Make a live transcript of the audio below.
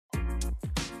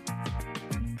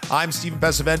I'm Stephen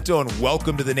Pesavento, and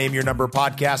welcome to the Name Your Number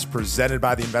podcast presented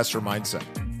by the Investor Mindset.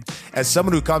 As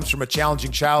someone who comes from a challenging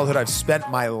childhood, I've spent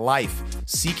my life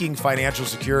seeking financial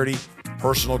security,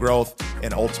 personal growth,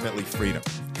 and ultimately freedom.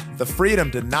 The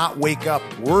freedom to not wake up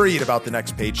worried about the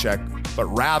next paycheck, but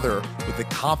rather with the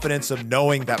confidence of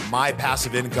knowing that my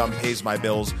passive income pays my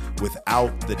bills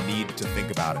without the need to think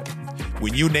about it.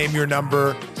 When you name your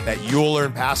number that you'll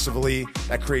earn passively,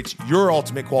 that creates your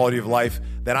ultimate quality of life,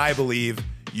 then I believe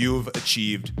you've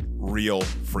achieved real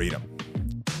freedom.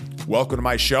 Welcome to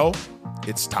my show.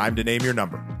 It's time to name your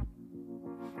number.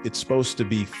 It's supposed to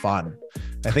be fun.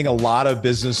 I think a lot of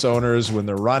business owners, when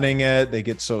they're running it, they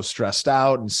get so stressed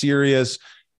out and serious,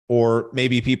 or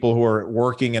maybe people who are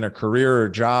working in a career or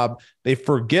job, they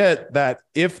forget that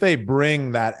if they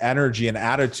bring that energy and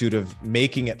attitude of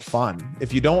making it fun,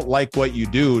 if you don't like what you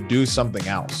do something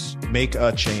else, make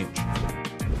a change.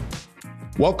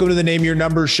 Welcome to the Name Your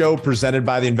Number show presented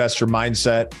by the Investor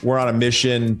Mindset. We're on a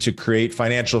mission to create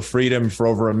financial freedom for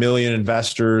over 1 million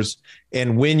investors.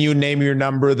 And when you name your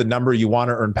number, the number you want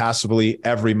to earn passively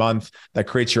every month that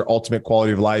creates your ultimate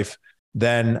quality of life,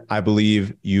 then I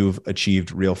believe you've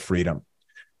achieved real freedom.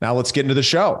 Now let's get into the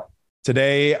show.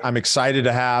 Today, I'm excited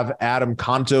to have Adam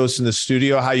Contos in the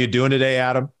studio. How you doing today,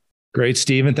 Adam? Great,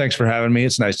 Stephen. Thanks for having me.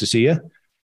 It's nice to see you.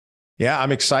 Yeah,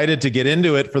 I'm excited to get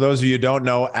into it. For those of you who don't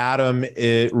know, Adam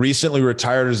recently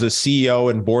retired as the CEO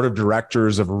and board of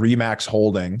directors of Remax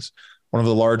Holdings, one of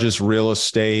the largest real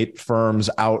estate firms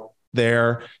out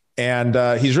there. And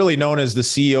he's really known as the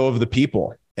CEO of the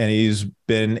people. And he's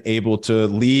been able to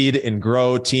lead and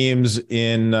grow teams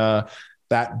in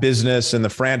that business and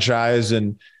the franchise.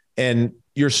 And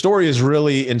your story is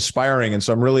really inspiring. And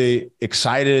so I'm really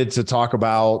excited to talk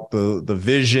about the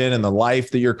vision and the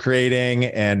life that you're creating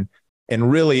and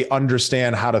really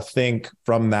understand how to think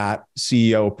from that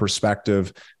CEO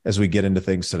perspective as we get into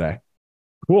things today.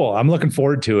 Cool. I'm looking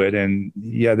forward to it. And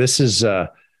yeah, this is,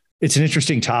 it's an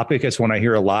interesting topic. It's one I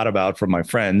hear a lot about from my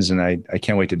friends, and I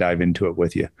can't wait to dive into it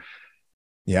with you.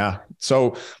 Yeah.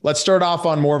 So let's start off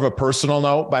on more of a personal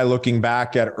note by looking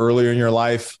back at earlier in your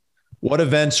life. What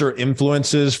events or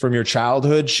influences from your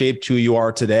childhood shaped who you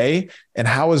are today? And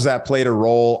how has that played a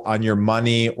role on your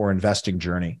money or investing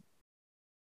journey?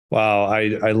 Wow.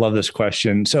 I love this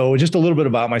question. So just a little bit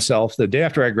about myself. The day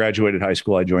after I graduated high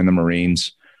school, I joined the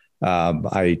Marines.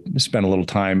 I spent a little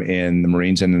time in the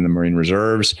Marines and in the Marine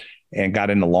Reserves and got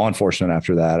into law enforcement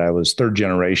after that. I was third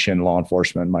generation law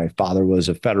enforcement. My father was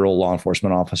a federal law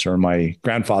enforcement officer. My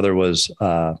grandfather was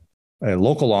a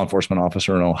local law enforcement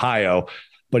officer in Ohio,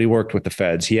 but he worked with the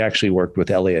feds. He actually worked with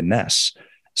Elliot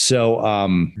So,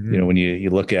 when you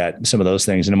look at some of those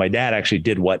things, and my dad actually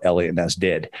did what Elliot Ness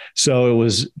did. So it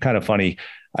was kind of funny.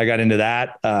 I got into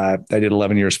that. I did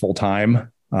 11 years full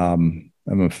time. I'm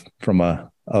from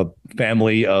a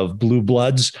family of blue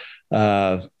bloods,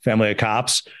 family of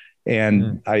cops.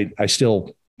 And I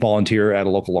still volunteer at a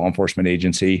local law enforcement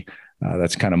agency.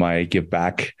 That's kind of my give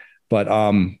back. But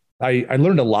I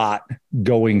learned a lot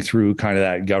going through kind of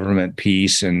that government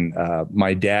piece. And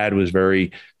my dad was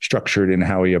very structured in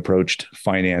how he approached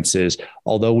finances,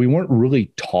 although we weren't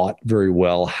really taught very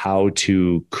well how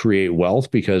to create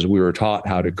wealth, because we were taught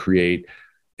how to create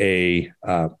a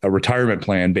retirement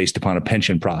plan based upon a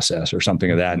pension process or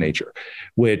something of that nature,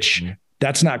 which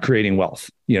that's not creating wealth,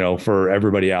 for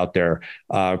everybody out there.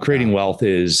 Creating wealth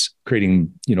is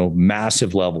creating,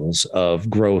 massive levels of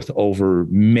growth over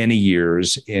many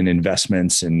years in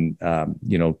investments and,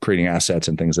 creating assets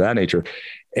and things of that nature.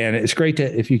 And it's great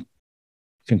if you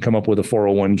can come up with a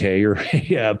 401k or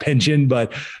a pension,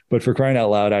 but for crying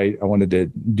out loud, I wanted to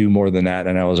do more than that.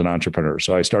 And I was an entrepreneur.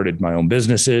 So I started my own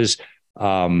businesses.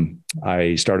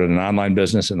 I started an online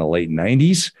business in the late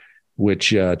 90s,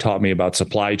 which taught me about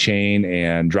supply chain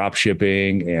and drop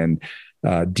shipping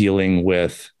and dealing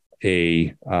with a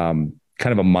kind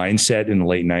of a mindset in the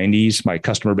late 90s. My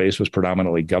customer base was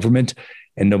predominantly government,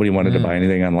 and nobody wanted to buy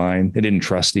anything online. They didn't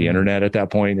trust the internet at that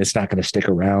point. It's not going to stick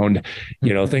around,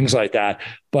 things like that.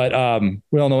 But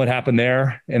we all know what happened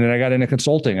there. And then I got into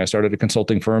consulting. I started a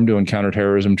consulting firm doing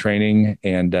counterterrorism training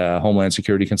and homeland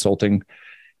security consulting,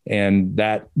 and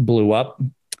that blew up.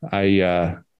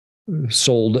 I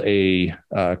sold a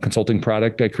consulting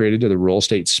product I created to the real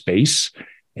estate space,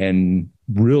 and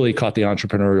really caught the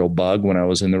entrepreneurial bug when I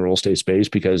was in the real estate space,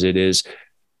 because it is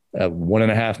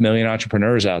 1.5 million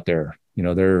entrepreneurs out there.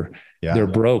 They're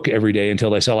broke every day until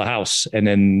they sell a house, and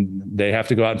then they have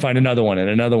to go out and find another one and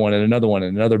another one and another one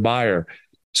and another buyer.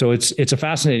 So it's a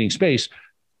fascinating space,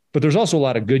 but there's also a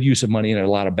lot of good use of money and a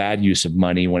lot of bad use of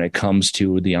money when it comes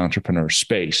to the entrepreneur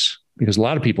space. Because a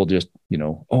lot of people just,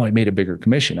 I made a bigger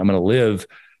commission. I'm going to live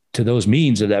to those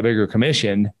means of that bigger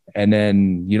commission, and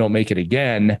then you don't make it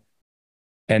again,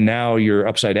 and now you're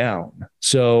upside down.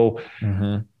 So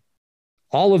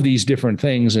all of these different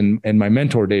things, and my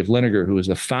mentor, Dave Liniger, who is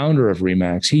the founder of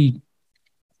Remax, he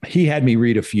had me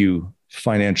read a few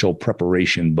financial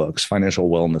preparation books, financial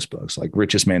wellness books, like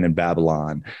Richest Man in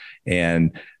Babylon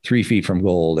and 3 Feet from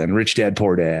Gold and Rich Dad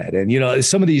Poor Dad. And,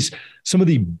 some of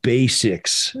the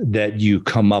basics that you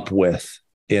come up with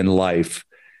in life.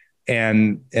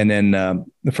 And then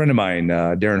a friend of mine,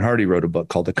 Darren Hardy, wrote a book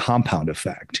called The Compound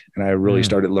Effect. And I really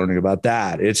started learning about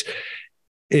that. It's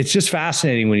just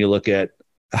fascinating when you look at,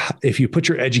 if you put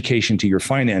your education to your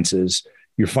finances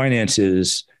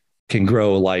can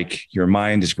grow like your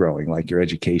mind is growing, like your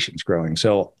education's growing.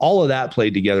 So all of that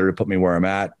played together to put me where I'm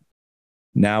at.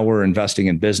 Now we're investing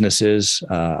in businesses.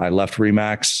 I left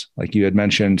Remax, like you had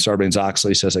mentioned.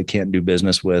 Sarbanes-Oxley says I can't do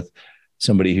business with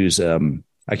somebody who's,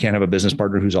 I can't have a business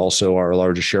partner who's also our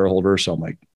largest shareholder. So I'm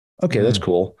like, okay, that's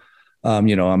cool.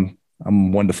 I'm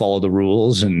one to follow the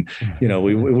rules. And,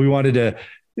 we wanted to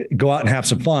go out and have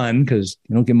some fun because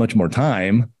you don't get much more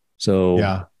time.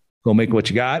 So go make what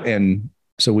you got. And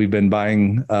so we've been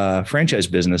buying franchise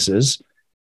businesses,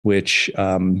 which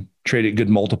trade at good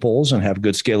multiples and have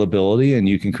good scalability, and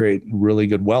you can create really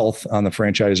good wealth on the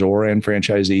franchisor and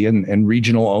franchisee and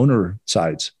regional owner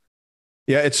sides.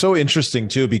 Yeah, it's so interesting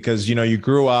too, because, you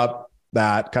grew up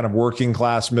that kind of working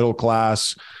class, middle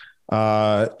class,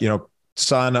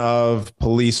 son of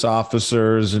police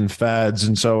officers and feds.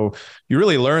 And so you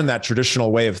really learn that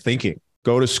traditional way of thinking.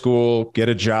 Go to school, get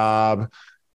a job,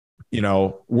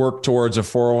 work towards a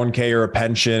 401k or a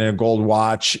pension and a gold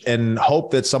watch and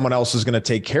hope that someone else is going to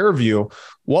take care of you.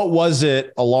 What was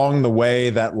it along the way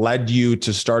that led you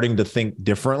to starting to think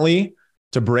differently,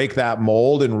 to break that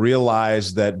mold and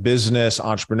realize that business,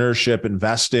 entrepreneurship,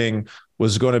 investing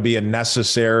was going to be a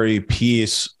necessary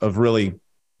piece of really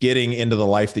getting into the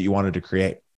life that you wanted to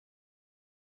create?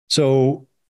 So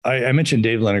I mentioned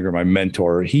Dave Liniger, my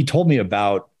mentor. He told me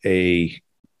about a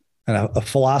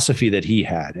philosophy that he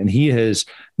had, and he has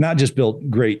not just built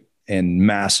great and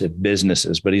massive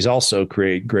businesses, but he's also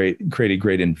created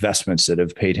great investments that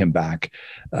have paid him back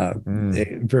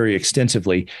very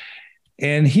extensively.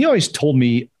 And he always told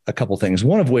me a couple of things,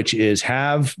 one of which is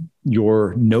have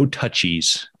your no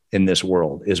touchies in this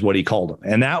world, is what he called them.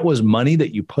 And that was money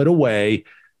that you put away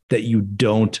that you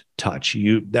don't touch.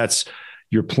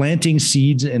 You're planting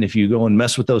seeds, and if you go and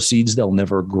mess with those seeds, they'll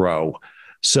never grow.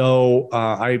 So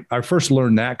I first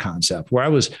learned that concept where I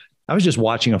was just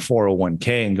watching a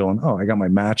 401k and going, oh, I got my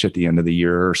match at the end of the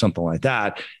year or something like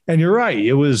that. And you're right.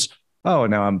 It was, oh,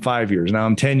 now I'm 5 years, now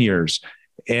I'm 10 years.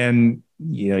 And,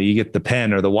 you get the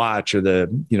pen or the watch or the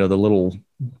little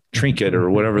trinket or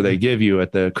whatever they give you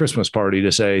at the Christmas party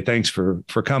to say, thanks for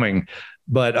coming.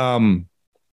 But, I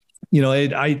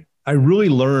really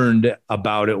learned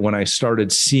about it when I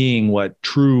started seeing what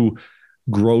true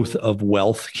growth of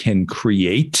wealth can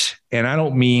create. And I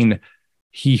don't mean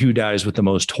he who dies with the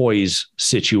most toys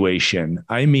situation.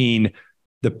 I mean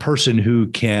the person who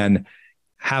can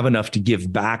have enough to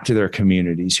give back to their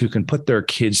communities, who can put their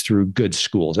kids through good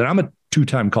schools. And I'm a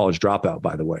 2-time college dropout,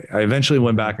 by the way. I eventually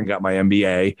went back and got my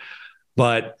MBA,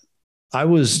 but I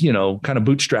was, kind of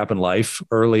bootstrapping life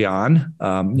early on.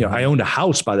 I owned a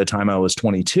house by the time I was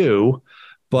 22,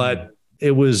 but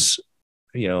it was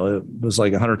like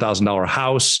 $100,000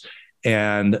 house,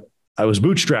 and I was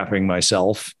bootstrapping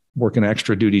myself, working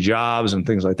extra duty jobs and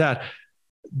things like that.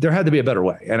 There had to be a better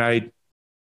way. And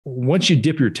once you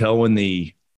dip your toe in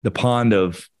the pond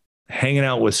of hanging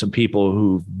out with some people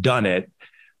who've done it,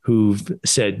 who've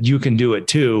said, you can do it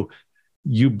too,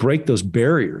 you break those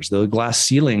barriers. The glass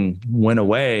ceiling went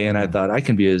away. And I thought I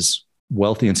can be as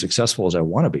wealthy and successful as I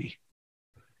want to be.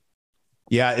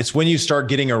 Yeah, it's when you start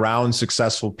getting around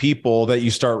successful people that you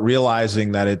start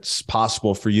realizing that it's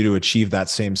possible for you to achieve that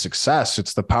same success.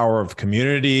 It's the power of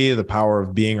community, the power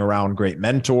of being around great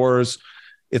mentors.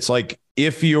 It's like,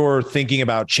 if you're thinking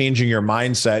about changing your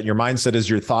mindset is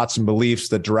your thoughts and beliefs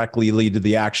that directly lead to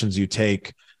the actions you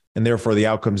take and therefore the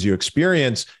outcomes you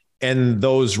experience. And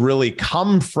those really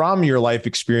come from your life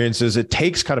experiences. It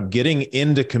takes kind of getting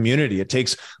into community. It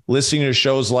takes listening to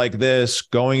shows like this,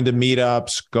 going to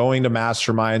meetups, going to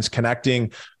masterminds,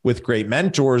 connecting with great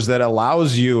mentors that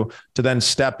allows you to then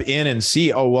step in and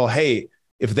see, oh, well, hey,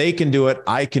 if they can do it,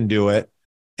 I can do it,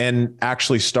 and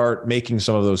actually start making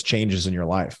some of those changes in your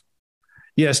life.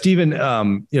 Yeah, Stephen,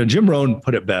 Jim Rohn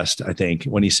put it best, I think,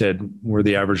 when he said, we're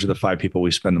the average of the 5 people we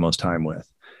spend the most time with.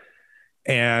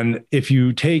 And if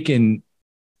you take and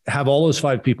have all those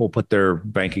 5 people put their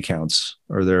bank accounts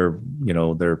or their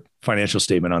financial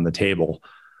statement on the table,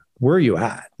 where are you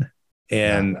at?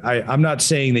 And I'm not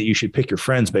saying that you should pick your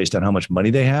friends based on how much money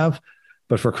they have,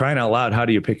 but for crying out loud, how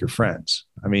do you pick your friends?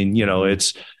 I mean,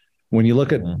 it's when you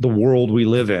look at the world we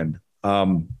live in,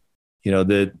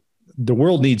 the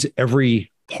world needs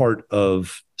every part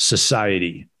of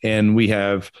society. And we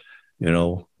have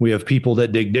people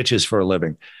that dig ditches for a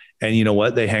living. And you know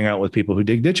what? They hang out with people who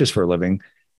dig ditches for a living.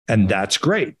 And that's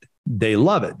great. They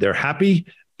love it. They're happy.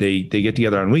 They get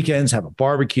together on weekends, have a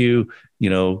barbecue,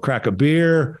 crack a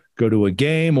beer, go to a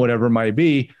game, whatever it might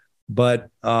be. But,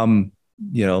 none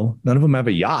of them have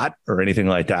a yacht or anything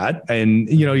like that. And,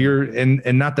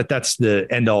 and not that that's the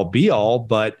end all be all,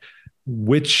 but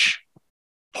which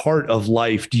part of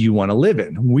life do you want to live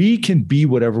in? We can be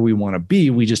whatever we want to be.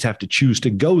 We just have to choose to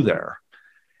go there.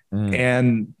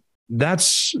 And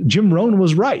that's Jim Rohn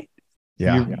was right.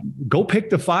 Go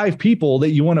pick the 5 people that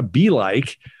you want to be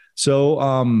like. So,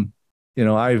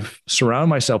 I've surrounded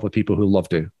myself with people who love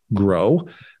to grow,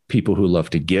 people who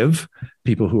love to give,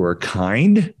 people who are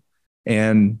kind,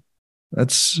 and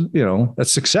that's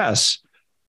success.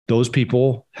 Those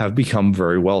people have become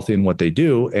very wealthy in what they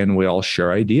do, and we all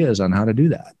share ideas on how to do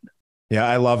that. Yeah,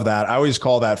 I love that. I always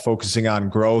call that focusing on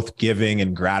growth, giving,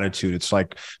 and gratitude. It's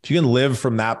like if you can live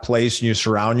from that place and you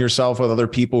surround yourself with other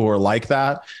people who are like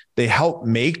that, they help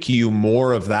make you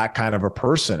more of that kind of a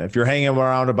person. If you're hanging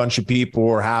around a bunch of people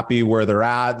who are happy where they're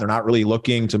at, they're not really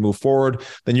looking to move forward,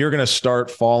 then you're going to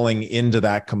start falling into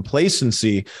that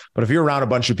complacency. But if you're around a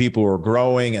bunch of people who are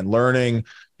growing and learning,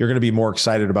 you're going to be more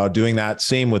excited about doing that.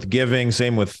 Same with giving,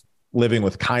 same with living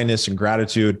with kindness and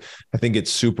gratitude. I think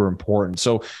it's super important.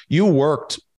 So you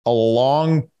worked a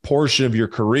long portion of your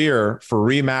career for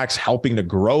RE/MAX, helping to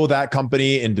grow that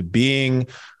company into being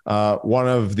one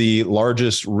of the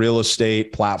largest real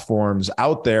estate platforms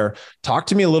out there. Talk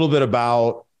to me a little bit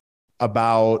about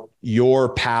your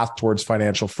path towards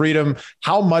financial freedom.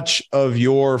 How much of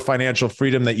your financial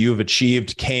freedom that you've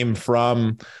achieved came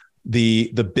from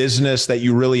the business that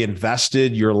you really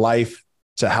invested your life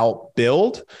to help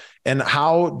build? And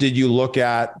how did you look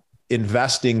at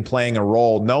investing playing a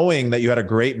role, knowing that you had a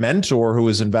great mentor who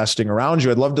was investing around you?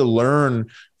 I'd love to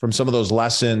learn from some of those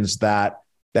lessons that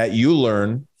you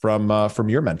learn from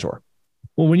your mentor.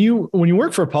 Well, when you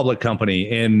work for a public company,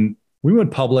 and we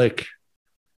went public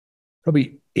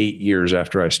probably 8 years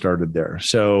after I started there.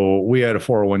 So we had a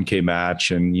 401k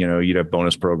match, and you'd have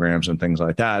bonus programs and things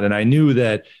like that. And I knew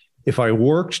that if I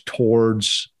worked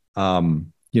towards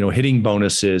hitting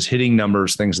bonuses, hitting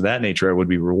numbers, things of that nature, I would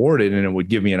be rewarded, and it would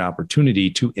give me an opportunity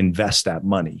to invest that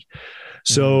money.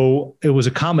 So it was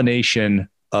a combination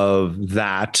of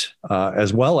that,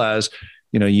 as well as,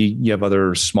 you have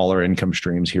other smaller income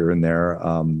streams here and there.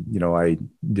 I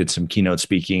did some keynote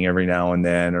speaking every now and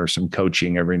then, or some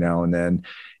coaching every now and then.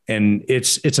 And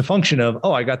it's a function of,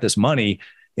 I got this money,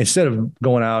 instead of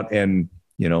going out and,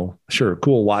 sure,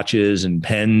 cool watches and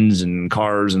pens and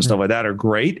cars and stuff like that are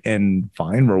great and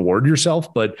fine, reward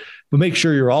yourself, but make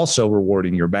sure you're also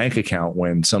rewarding your bank account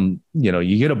when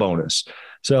you get a bonus.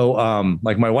 So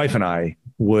like my wife and I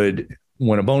would,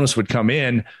 when a bonus would come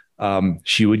in,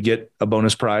 she would get a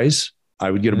bonus prize.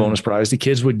 I would get a bonus prize. The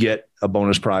kids would get a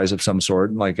bonus prize of some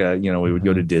sort, like, we would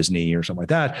go to Disney or something like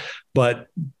that. But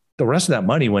the rest of that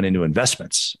money went into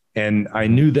investments. And I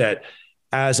knew that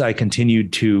as I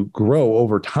continued to grow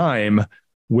over time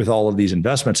with all of these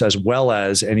investments, as well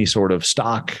as any sort of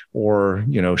stock or,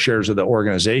 shares of the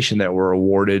organization that were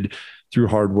awarded through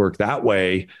hard work that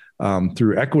way,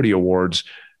 through equity awards,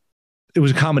 it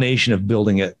was a combination of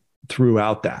building it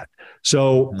throughout that.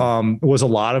 So was a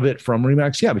lot of it from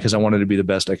RE/MAX? Yeah, because I wanted to be the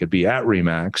best I could be at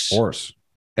RE/MAX. Of course.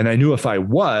 And I knew if I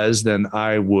was, then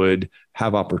I would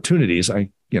have opportunities.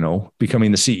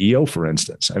 Becoming the CEO, for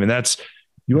instance. I mean, that's,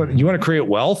 you want to create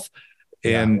wealth.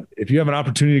 And if you have an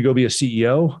opportunity to go be a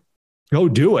CEO, go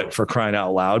do it, for crying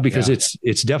out loud, because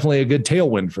it's definitely a good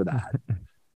tailwind for that.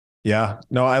 Yeah,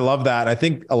 no, I love that. I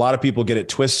think a lot of people get it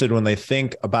twisted when they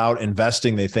think about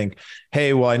investing. They think,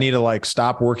 hey, well, I need to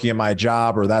stop working at my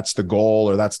job, or that's the goal,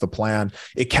 or that's the plan.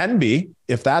 It can be,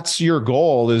 if that's your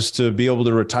goal, is to be able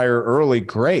to retire early,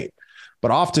 great. But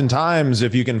oftentimes,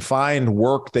 if you can find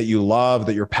work that you love,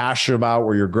 that you're passionate about,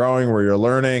 where you're growing, where you're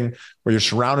learning, where you're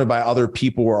surrounded by other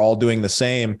people who are all doing the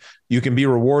same, you can be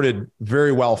rewarded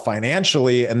very well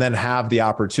financially, and then have the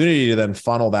opportunity to then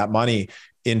funnel that money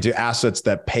into assets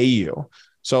that pay you.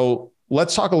 So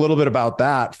let's talk a little bit about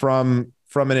that from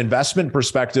an investment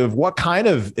perspective. What kind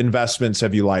of investments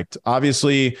have you liked?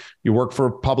 Obviously, you work for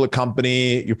a public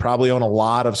company. You probably own a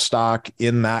lot of stock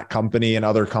in that company and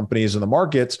other companies in the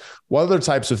markets. What other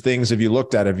types of things have you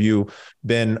looked at? Have you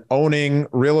been owning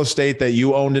real estate that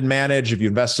you owned and managed? Have you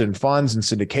invested in funds and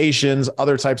syndications,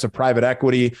 other types of private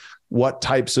equity? what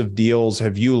types of deals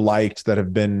have you liked that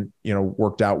have been,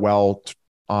 worked out well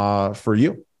for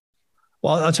you?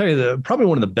 Well, I'll tell you, probably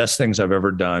one of the best things I've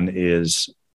ever done is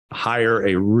hire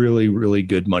a really, really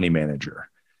good money manager.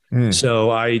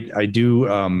 So I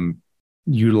do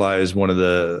utilize one of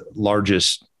the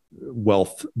largest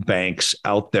wealth banks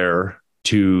out there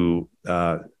to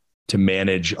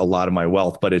manage a lot of my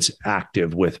wealth, but it's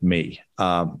active with me.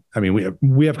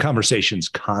 We have conversations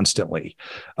constantly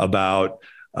about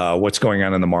what's going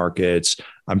on in the markets.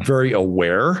 I'm very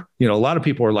aware. A lot of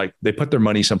people are like, they put their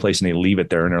money someplace and they leave it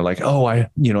there, and they're like, oh,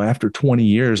 after 20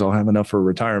 years, I'll have enough for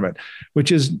retirement,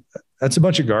 that's a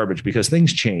bunch of garbage because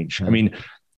things change. I mean,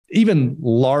 even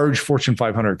large Fortune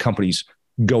 500 companies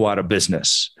go out of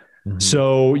business.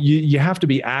 So you have to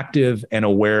be active and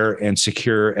aware and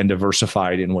secure and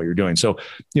diversified in what you're doing. So,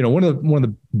 one of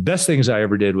the best things I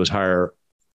ever did was hire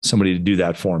somebody to do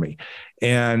that for me.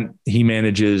 And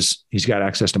he's got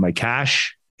access to my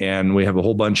cash, and we have a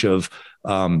whole bunch of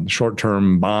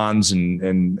short-term bonds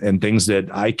and things that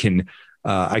I can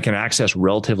access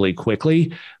relatively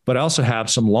quickly, but I also have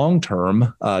some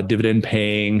long-term dividend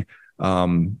paying,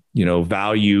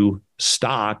 value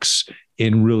stocks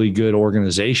in really good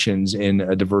organizations in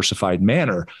a diversified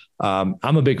manner. I'm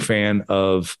a big fan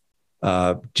of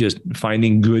just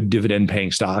finding good dividend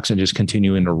paying stocks and just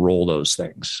continuing to roll those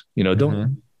things.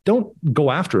 Don't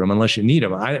go after them unless you need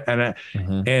them.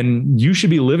 And you should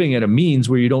be living at a means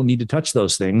where you don't need to touch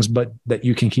those things, but that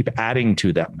you can keep adding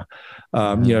to them.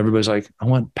 Everybody's like, I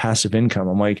want passive income.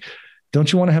 I'm like,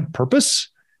 don't you want to have purpose?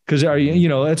 Because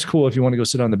that's cool if you want to go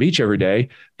sit on the beach every day,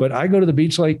 but I go to the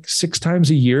beach like 6 times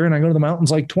a year, and I go to the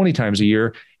mountains like 20 times a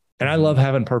year. And I love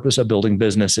having purpose of building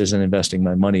businesses and investing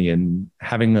my money and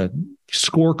having a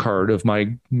scorecard of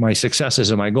my successes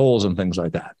and my goals and things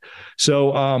like that.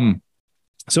 So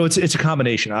it's a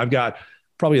combination. I've got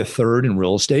probably a third in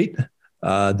real estate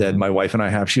that my wife and I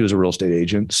have. She was a real estate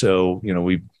agent. So,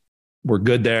 we're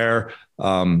good there.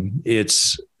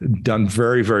 It's done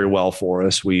very, very well for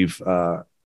us. We've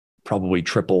probably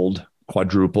tripled,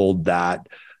 quadrupled that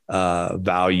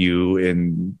value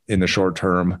in the short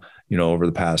term, over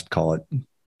the past, call it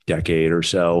decade or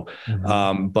so.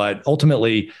 But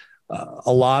ultimately,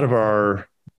 a lot of our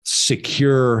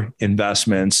secure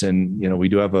investments, and, we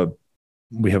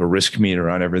have a risk meter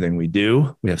on everything we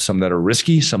do. We have some that are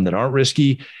risky, some that aren't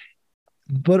risky,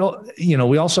 but,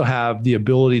 we also have the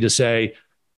ability to say,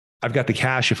 I've got the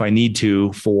cash if I need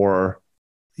to for,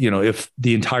 if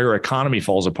the entire economy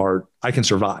falls apart, I can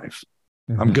survive.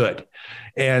 I'm good.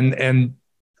 And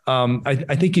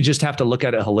I think you just have to look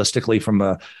at it holistically from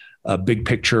a big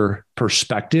picture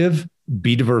perspective,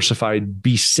 be diversified,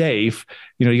 be safe.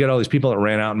 You got all these people that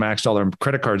ran out and maxed all their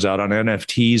credit cards out on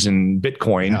NFTs and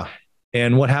Bitcoin. Yeah.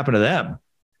 And what happened to them?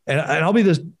 And I'll be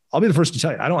the first to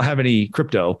tell you, I don't have any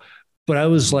crypto, but I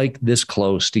was like this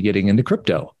close to getting into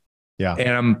crypto. Yeah.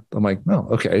 And I'm like, oh,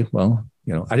 okay. Well,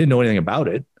 I didn't know anything about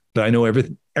it, but I know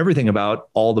everything about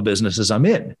all the businesses I'm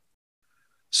in.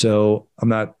 So I'm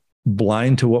not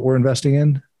blind to what we're investing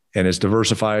in, and it's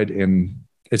diversified and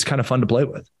it's kind of fun to play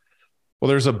with. Well,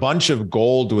 there's a bunch of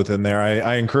gold within there.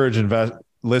 I encourage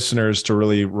listeners to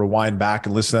really rewind back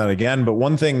and listen to that again. But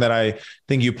one thing that I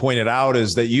think you pointed out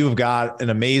is that you've got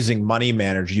an amazing money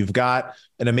manager. You've got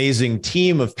an amazing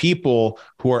team of people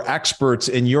who are experts,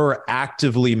 and you're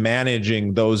actively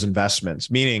managing those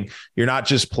investments, meaning you're not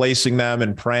just placing them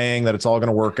and praying that it's all going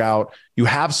to work out. You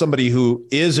have somebody who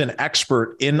is an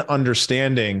expert in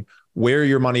understanding where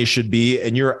your money should be,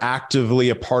 and you're actively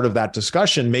a part of that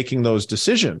discussion, making those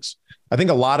decisions. I think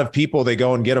a lot of people, they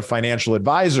go and get a financial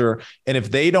advisor, and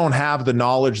if they don't have the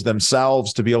knowledge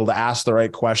themselves to be able to ask the right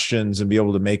questions and be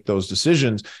able to make those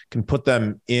decisions, can put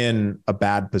them in a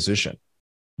bad position.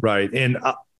 Right. And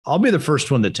I'll be the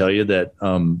first one to tell you that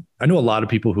I know a lot of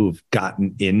people who've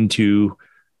gotten into,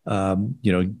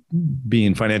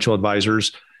 being financial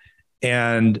advisors,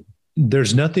 and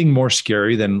there's nothing more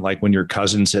scary than like when your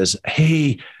cousin says,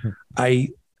 hey, I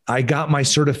got my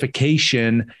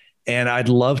certification and I'd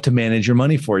love to manage your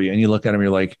money for you. And you look at him, you're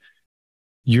like,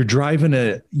 you're driving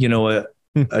a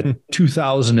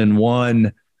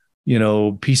 2001,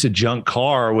 piece of junk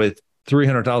car with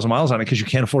 300,000 miles on it because you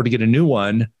can't afford to get a new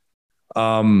one.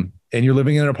 And you're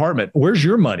living in an apartment. Where's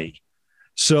your money?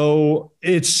 So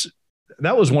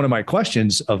that was one of my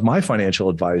questions of my financial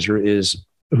advisor is,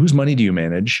 whose money do you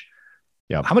manage?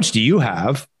 Yeah. How much do you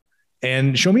have?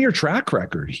 And show me your track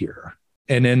record here.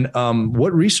 And then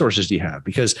what resources do you have?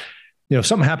 Because, if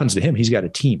something happens to him, he's got a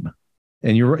team,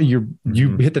 and you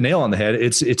hit the nail on the head.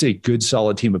 It's a good,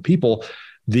 solid team of people.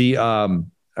 There's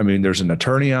an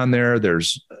attorney on there.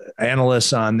 There's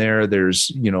analysts on there.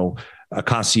 There's, a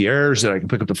concierge that I can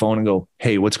pick up the phone and go,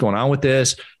 hey, what's going on with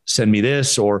this? Send me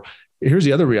this. Or here's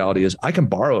the other reality is I can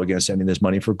borrow against sending this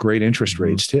money for great interest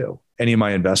rates too. Any of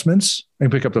my investments, I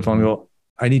can pick up the phone and go,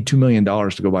 I need $2 million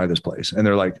to go buy this place. And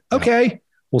they're like, okay,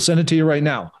 we'll send it to you right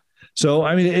now. So,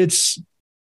 I mean,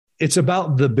 it's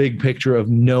about the big picture of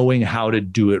knowing how to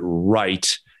do it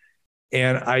right.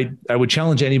 And I would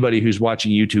challenge anybody who's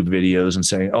watching YouTube videos and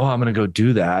saying, oh, I'm going to go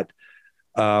do that,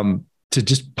 to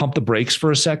just pump the brakes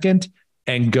for a second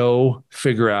and go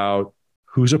figure out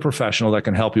who's a professional that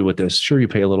can help you with this. Sure, you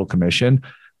pay a little commission,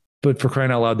 but for crying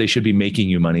out loud, they should be making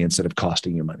you money instead of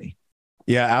costing you money.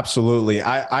 Yeah, absolutely.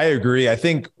 I agree. I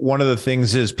think one of the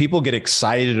things is people get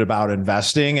excited about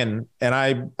investing, and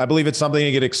I believe it's something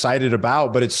to get excited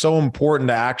about, but it's so important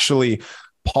to actually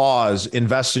pause,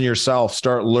 invest in yourself,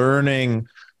 start learning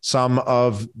some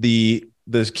of the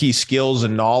key skills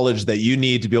and knowledge that you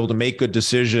need to be able to make good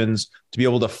decisions, to be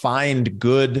able to find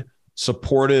good,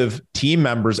 supportive team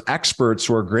members, experts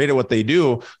who are great at what they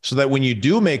do, so that when you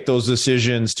do make those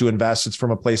decisions to invest, it's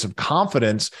from a place of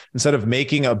confidence instead of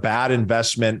making a bad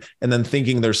investment and then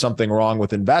thinking there's something wrong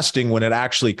with investing when it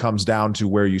actually comes down to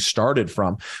where you started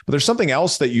from. But there's something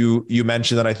else that you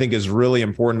mentioned that I think is really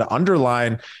important to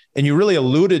underline, and you really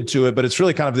alluded to it, but it's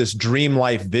really kind of this dream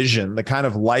life vision, the kind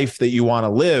of life that you want to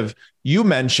live. You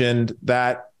mentioned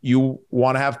that you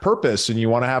want to have purpose and you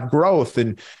want to have growth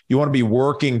and you want to be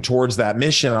working towards that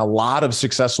mission. A lot of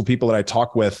successful people that I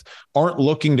talk with aren't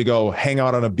looking to go hang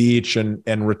out on a beach and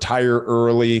retire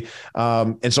early.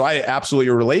 And so I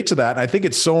absolutely relate to that. And I think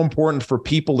it's so important for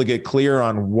people to get clear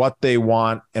on what they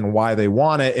want and why they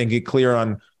want it, and get clear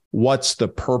on what's the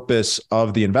purpose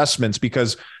of the investments.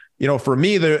 Because, you know, for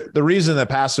me, the reason that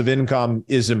passive income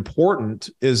is important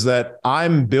is that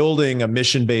I'm building a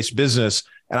mission-based business,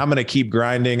 and I'm going to keep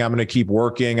grinding. I'm going to keep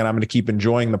working, and I'm going to keep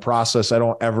enjoying the process. I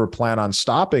don't ever plan on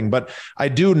stopping, but I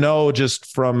do know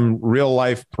just from real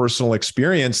life personal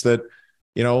experience that,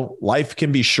 you know, life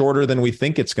can be shorter than we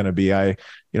think it's going to be.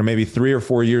 Maybe 3 or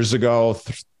 4 years ago,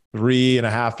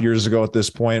 3.5 years ago at this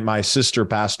point, my sister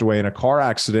passed away in a car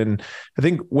accident. I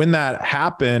think when that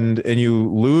happened and you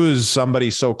lose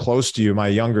somebody so close to you, my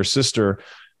younger sister,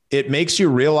 it makes you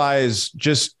realize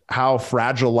just how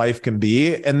fragile life can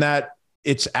be, and that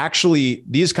it's actually,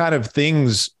 these kind of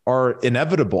things are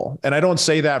inevitable. And I don't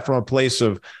say that from a place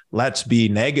of let's be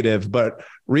negative, but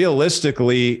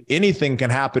realistically, anything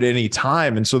can happen at any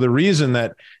time. And so the reason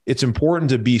that it's important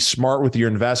to be smart with your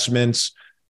investments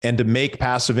and to make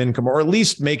passive income, or at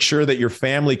least make sure that your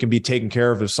family can be taken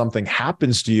care of if something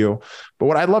happens to you. But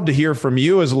what I'd love to hear from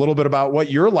you is a little bit about what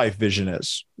your life vision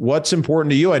is. What's important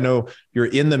to you? I know you're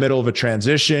in the middle of a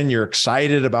transition. You're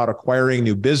excited about acquiring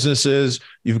new businesses.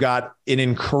 You've got an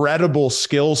incredible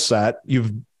skill set.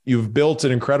 You've built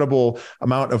an incredible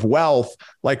amount of wealth.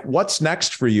 Like, what's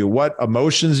next for you? What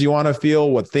emotions you want to feel?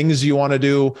 What things you want to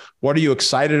do? What are you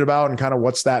excited about? And kind of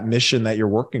what's that mission that you're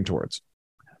working towards?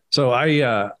 So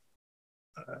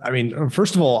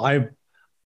first of all,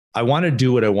 I want to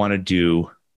do what I want to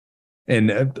do.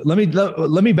 And let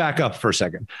me back up for a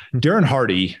second. Darren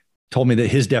Hardy told me that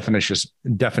his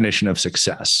definition of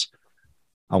success: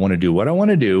 I want to do what I want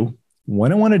to do,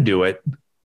 when I want to do it,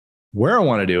 where I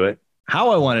want to do it,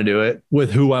 how I want to do it,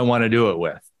 with who I want to do it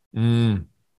with.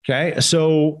 Okay.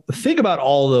 So think about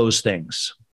all those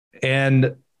things.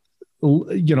 And,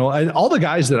 you know, all the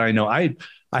guys that I know, I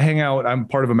hang out, I'm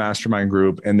part of a mastermind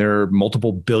group, and there are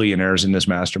multiple billionaires in this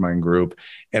mastermind group,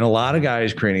 and a lot of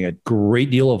guys creating a great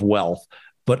deal of wealth.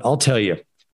 But I'll tell you,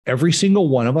 every single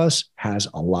one of us has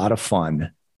a lot of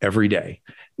fun every day.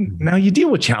 Now, you deal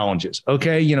with challenges.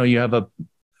 Okay. You know, you have an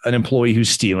employee who's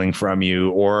stealing from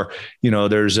you, or, you know,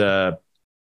 there's a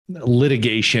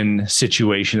litigation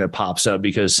situation that pops up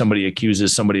because somebody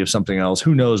accuses somebody of something else.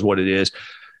 Who knows what it is?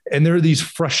 And there are these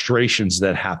frustrations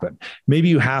that happen. Maybe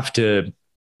you have to,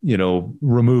 you know,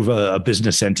 remove a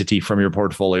business entity from your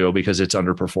portfolio because it's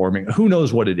underperforming. Who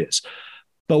knows what it is?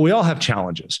 But we all have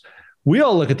challenges. We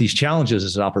all look at these challenges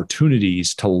as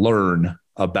opportunities to learn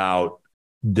about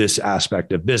this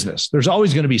aspect of business. There's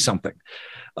always going to be something.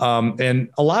 And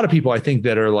a lot of people, I think,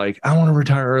 that are like, I want to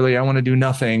retire early, I want to do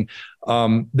nothing.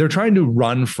 They're trying to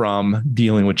run from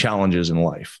dealing with challenges in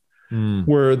life.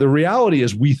 Where the reality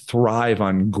is we thrive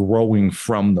on growing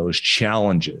from those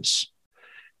challenges.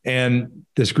 And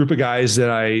this group of guys that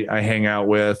I hang out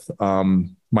with,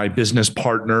 my business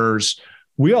partners,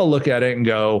 we all look at it and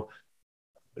go,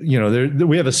 you know,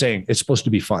 we have a saying, it's supposed to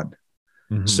be fun.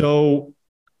 So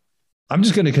I'm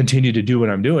just going to continue to do what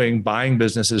I'm doing, buying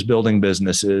businesses, building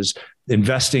businesses,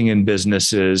 investing in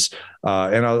businesses.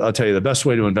 And I'll tell you, the best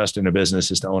way to invest in a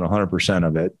business is to own 100%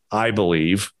 of it, I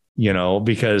believe.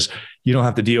 because you don't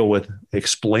have to deal with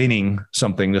explaining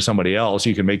something to somebody else.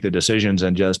 You can make the decisions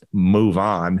and just move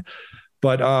on.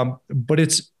 But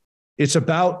it's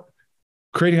about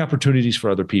creating opportunities for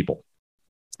other people.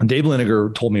 And Dave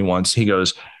Liniger told me once, he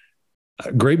goes,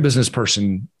 a great business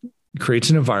person creates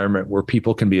an environment where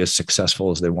people can be as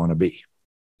successful as they want to be.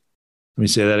 Let me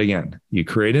say that again. You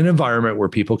create an environment where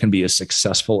people can be as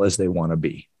successful as they want to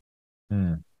be.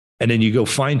 And then you go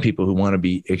find people who want to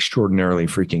be extraordinarily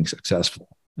freaking successful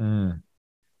and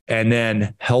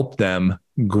then help them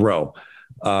grow.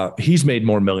 He's made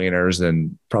more millionaires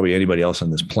than probably anybody else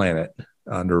on this planet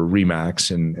under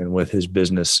Remax and with his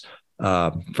business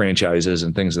franchises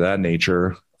and things of that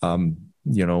nature.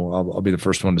 I'll be the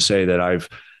first one to say that I've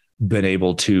been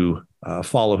able to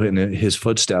follow in his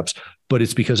footsteps, but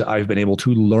it's because I've been able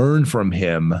to learn from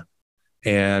him.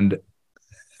 And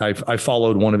I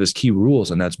followed one of his key rules,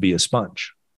 and that's be a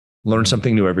sponge. Learn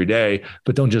something new every day,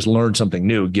 but don't just learn something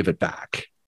new, give it back.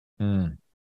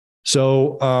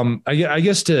 So I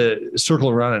guess to circle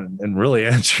around and really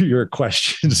answer your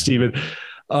question, Stephen,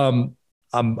 I'm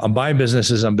buying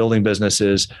businesses, I'm building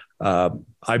businesses.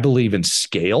 I believe in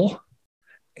scale,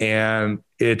 and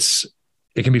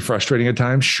it can be frustrating at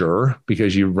times, sure,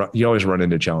 because you always run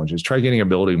into challenges. Try getting a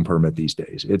building permit these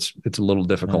days. It's a little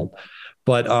difficult,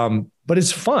 but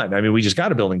it's fun. I mean, we just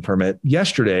got a building permit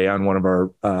yesterday on one of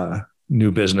our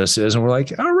new businesses, and we're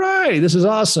like, all right, this is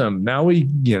awesome. Now we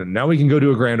can go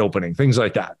to a grand opening, things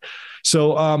like that.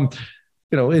 So,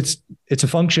 it's a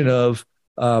function of,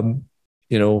 and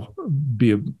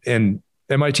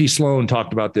MIT Sloan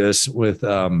talked about this with,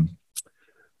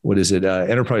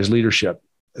 enterprise leadership,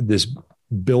 this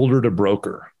builder to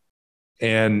broker.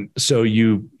 And so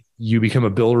you become a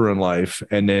builder in life.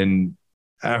 And then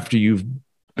after you've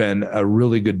been a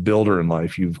really good builder in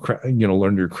life, you've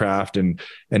learned your craft and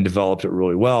developed it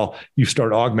really well, you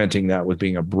start augmenting that with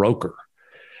being a broker.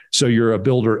 So you're a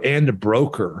builder and a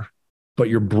broker, but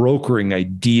you're brokering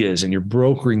ideas and you're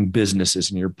brokering businesses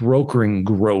and you're brokering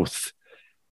growth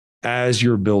as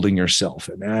you're building yourself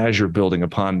and as you're building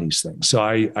upon these things. So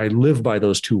I live by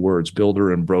those two words,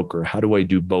 builder and broker. How do I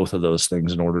do both of those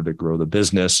things in order to grow the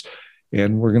business?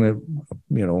 And we're going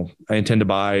to, I intend to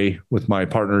buy with my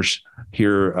partners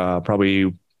here, probably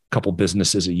a couple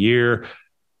businesses a year.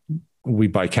 We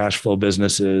buy cash flow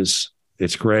businesses.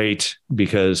 It's great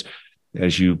because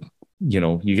as you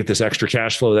get this extra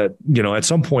cash flow that, at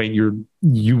some point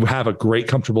you have a great,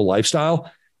 comfortable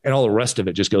lifestyle, and all the rest of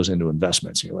it just goes into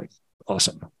investments. You're like,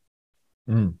 awesome.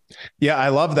 Yeah, I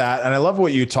love that. And I love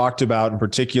what you talked about in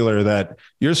particular, that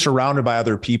you're surrounded by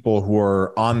other people who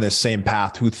are on this same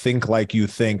path, who think like you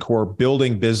think, who are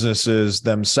building businesses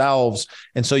themselves.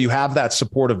 And so you have that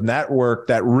supportive network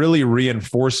that really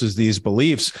reinforces these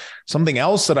beliefs. Something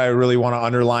else that I really want to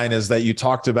underline is that you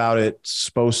talked about it's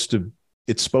supposed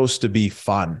to be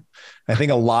fun. I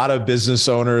think a lot of business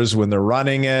owners, when they're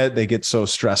running it, they get so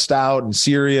stressed out and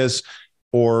serious,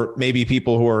 or maybe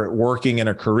people who are working in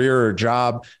a career or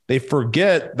job, they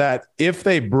forget that if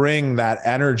they bring that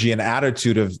energy and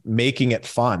attitude of making it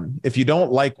fun, if you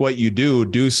don't like what you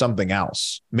do something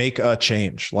else, make a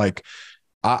change. Like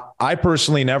I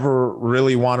personally never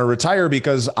really want to retire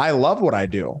because I love what I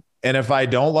do. And if I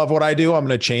don't love what I do, I'm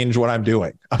going to change what I'm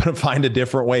doing. I'm going to find a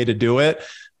different way to do it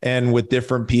and with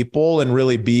different people and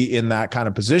really be in that kind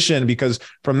of position, because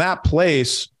from that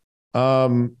place,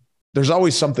 there's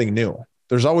always something new.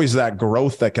 There's always that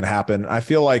growth that can happen. I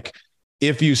feel like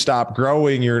if you stop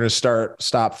growing, you're going to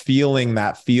stop feeling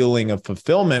that feeling of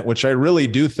fulfillment, which I really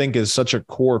do think is such a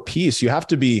core piece. You have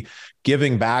to be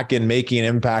giving back and making an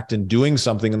impact and doing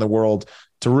something in the world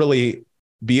to really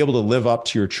be able to live up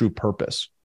to your true purpose.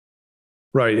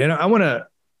 Right. And I want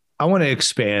to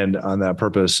expand on that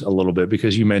purpose a little bit,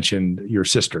 because you mentioned your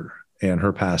sister and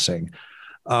her passing.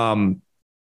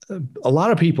 A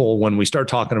lot of people, when we start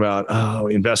talking about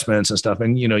investments and stuff,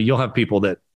 and you'll have people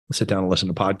that sit down and listen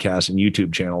to podcasts and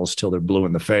YouTube channels till they're blue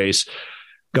in the face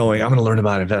going, I'm going to learn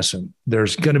about investment.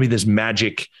 There's going to be this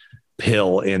magic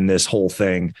pill in this whole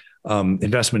thing.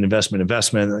 Investment.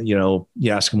 You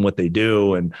ask them what they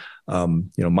do. And,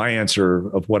 my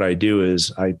answer of what I do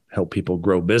is I help people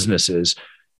grow businesses,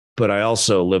 but I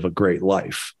also live a great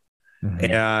life.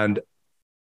 Mm-hmm. And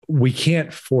we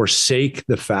can't forsake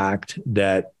the fact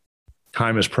that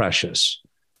time is precious.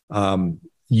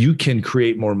 You can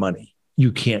create more money.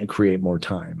 You can't create more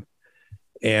time.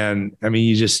 And I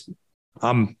mean,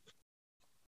 I'm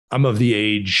of the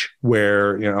age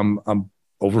where, I'm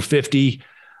over 50.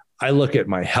 I look at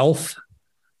my health.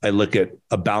 I look at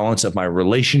a balance of my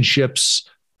relationships.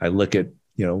 I look at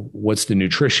what's the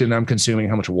nutrition I'm consuming?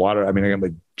 How much water? I mean, I got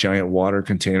my giant water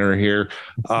container here.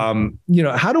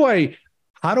 How do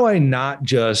I not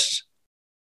just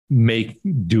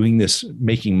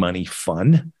making money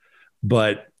fun,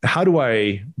 but how do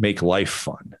I make life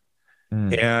fun?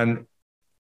 And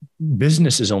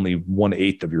business is only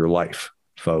 1/8 of your life,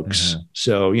 folks.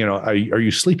 So, are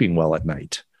you sleeping well at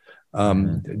night?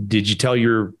 Did you tell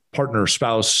your partner,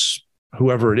 spouse,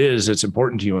 whoever it is that's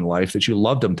important to you in life, that you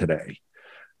loved them today?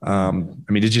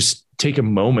 To just take a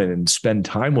moment and spend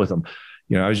time with them.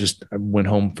 I went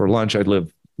home for lunch. I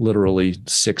live literally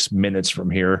 6 minutes from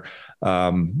here.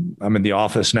 I'm in the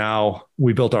office now.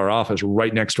 We built our office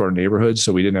right next to our neighborhood,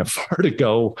 so we didn't have far to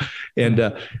go. And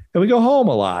we go home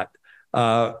a lot.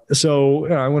 So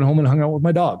I went home and hung out with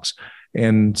my dogs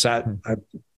and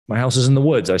my house is in the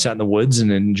woods. I sat in the woods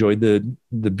and enjoyed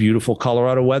the beautiful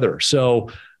Colorado weather. So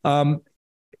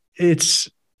it's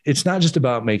not just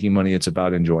about making money. It's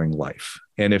about enjoying life.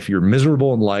 And if you're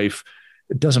miserable in life,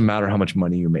 it doesn't matter how much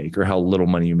money you make or how little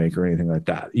money you make or anything like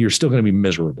that. You're still going to be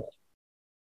miserable.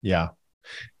 Yeah,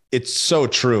 it's so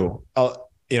true.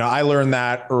 I learned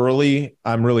that early.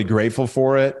 I'm really grateful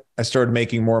for it. I started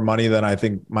making more money than I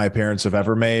think my parents have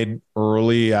ever made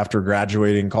early after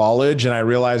graduating college. And I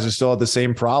realized I still had the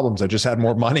same problems. I just had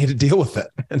more money to deal with it.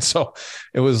 And so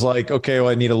it was like, okay, well,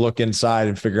 I need to look inside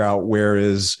and figure out where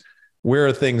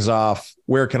are things off?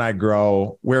 Where can I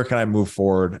grow? Where can I move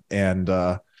forward? And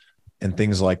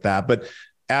things like that. But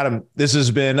Adam, this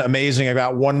has been amazing. I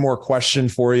got one more question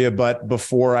for you, but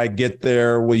before I get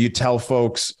there, will you tell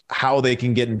folks how they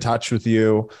can get in touch with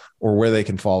you or where they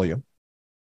can follow you?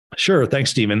 Sure.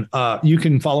 Thanks, Stephen. You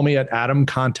can follow me at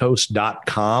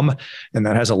adamcontos.com, and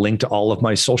that has a link to all of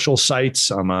my social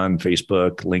sites. I'm on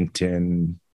Facebook,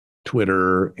 LinkedIn,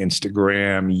 Twitter,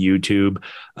 Instagram, YouTube.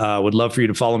 Would love for you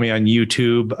to follow me on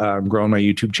YouTube. I'm growing my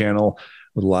YouTube channel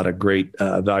with a lot of great,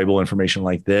 valuable information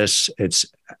like this. It's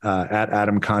at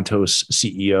Adam Contos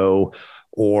CEO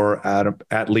or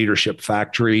at Leadership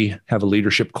Factory. Have a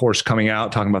leadership course coming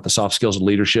out talking about the soft skills of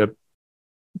leadership.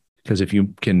 Because if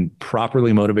you can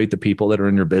properly motivate the people that are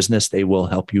in your business, they will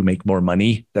help you make more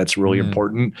money. That's really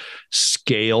important.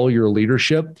 Scale your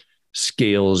leadership,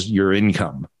 scales your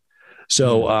income.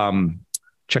 So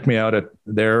check me out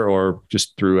there or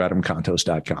just through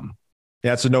adamcontos.com.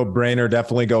 Yeah, it's a no-brainer.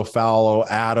 Definitely go follow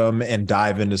Adam and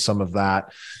dive into some of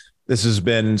that. This has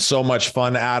been so much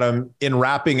fun, Adam. In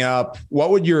wrapping up, what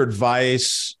would your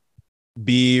advice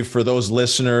be for those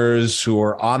listeners who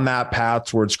are on that path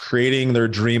towards creating their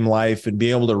dream life and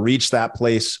being able to reach that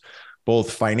place,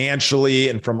 both financially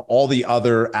and from all the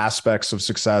other aspects of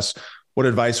success? What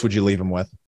advice would you leave them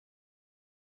with?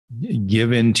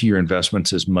 Give into your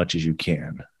investments as much as you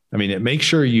can. Make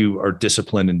sure you are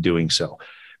disciplined in doing so,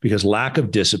 because lack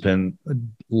of discipline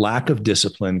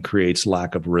creates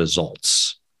lack of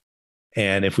results.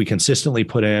 And if we consistently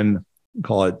put in,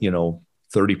 call it,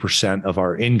 30% of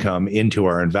our income into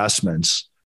our investments,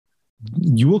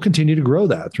 you will continue to grow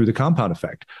that through the compound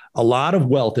effect. A lot of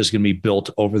wealth is going to be built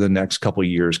over the next couple of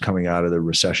years coming out of the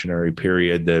recessionary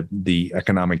period, the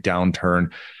economic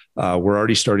downturn. We're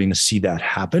already starting to see that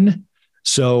happen.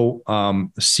 So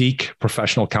seek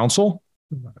professional counsel.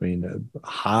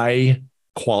 High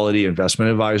quality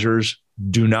investment advisors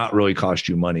do not really cost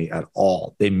you money at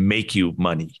all. They make you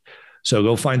money. So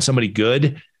go find somebody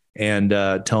good and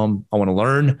tell them, I want to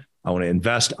learn, I want to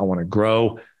invest, I want to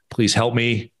grow. Please help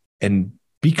me, and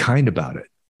be kind about it,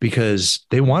 because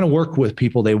they want to work with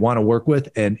people they want to work with.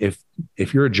 And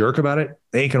if you're a jerk about it,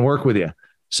 they ain't going to work with you.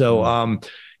 So,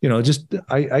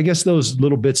 I guess those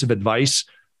little bits of advice,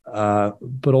 but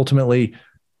ultimately,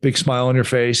 big smile on your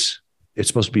face. It's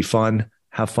supposed to be fun.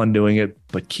 Have fun doing it,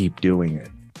 but keep doing it.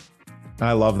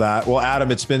 I love that. Well,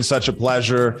 Adam, it's been such a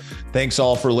pleasure. Thanks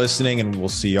all for listening, and we'll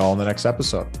see you all in the next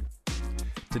episode.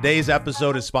 Today's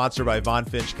episode is sponsored by Von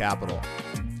Finch Capital.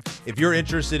 If you're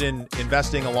interested in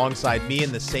investing alongside me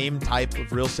in the same type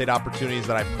of real estate opportunities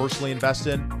that I personally invest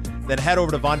in, then head over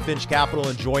to Von Finch Capital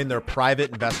and join their private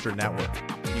investor network.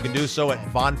 You can do so at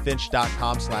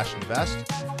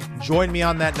vonfinch.com/invest. Join me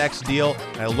on that next deal,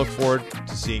 and I look forward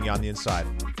to seeing you on the inside.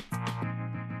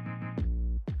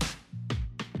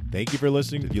 Thank you for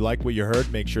listening. If you like what you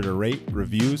heard, make sure to rate,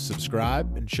 review,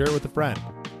 subscribe, and share it with a friend.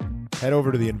 Head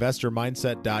over to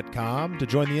theinvestormindset.com to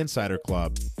join the Insider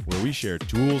Club, where we share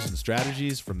tools and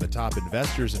strategies from the top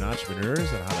investors and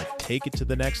entrepreneurs on how to take it to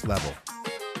the next level.